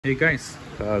Hey guys,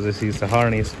 this is the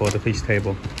harness for the fish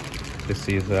table. This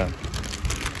is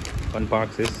one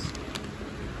boxes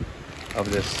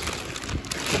of this.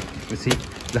 You see,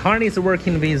 the harness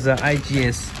working with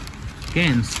IGS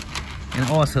games, and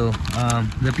also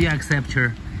the beer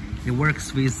acceptor. It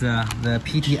works with the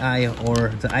PTI or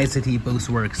the ICT, both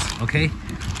works. Okay,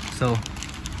 so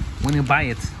when you buy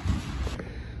it,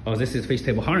 this is fish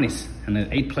table harness and an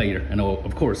 8-player, and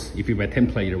of course, if you buy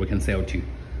 10-player, we can sell too.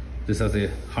 This is the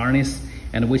harness,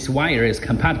 and which wire is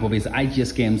compatible with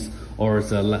IGS games or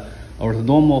the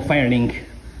normal Firelink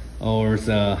or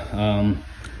the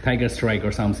Tiger Strike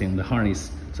or something. The harness,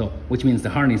 so which means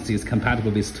the harness is compatible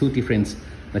with two different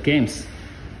games.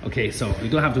 Okay, so you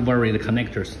don't have to worry the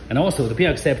connectors, and also the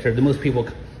beer acceptor. The most people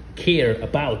care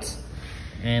about,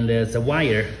 and the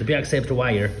wire, the beer acceptor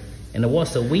wire, and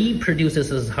also we produce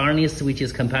this harness which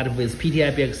is compatible with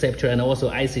PTI beer acceptor and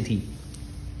also ICT.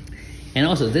 And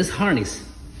also this harness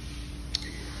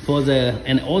for all the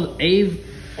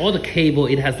cable,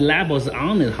 it has labels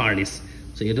on the harness,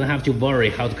 so you don't have to worry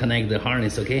how to connect the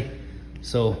harness. Okay,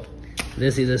 so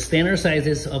this is the standard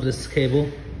sizes of this cable,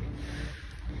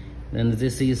 and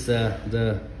this is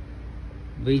the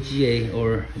VGA,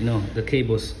 or the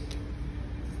cables,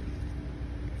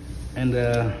 and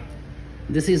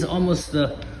this is almost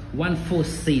 1/4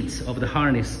 seat of the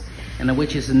harness, and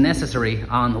which is necessary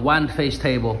on one fish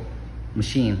table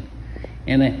machine.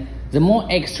 And the more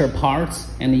extra parts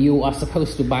and you are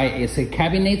supposed to buy is a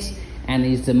cabinet, and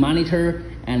is the monitor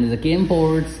and the game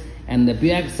boards and the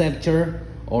beer acceptor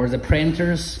or the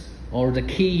printers or the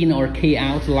key in or key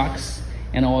out locks,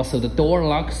 and also the door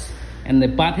locks and the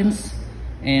buttons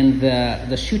and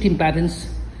the shooting buttons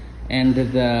and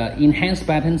the enhanced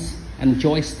buttons and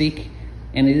joystick.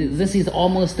 And this is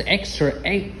almost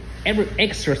every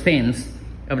extra things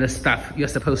of the stuff you're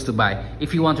supposed to buy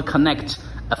if you want to connect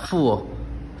a full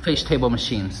fish table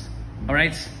machines. All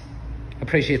right,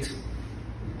 appreciate.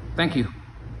 Thank you.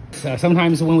 So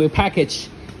sometimes when we package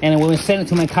and when we send it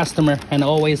to my customer, and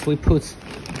always we put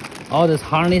all this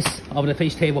harness of the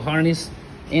fish table harness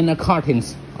in the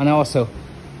cartons, and also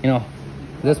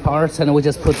this parts, and we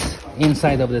just put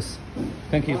inside of this.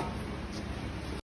 Thank you.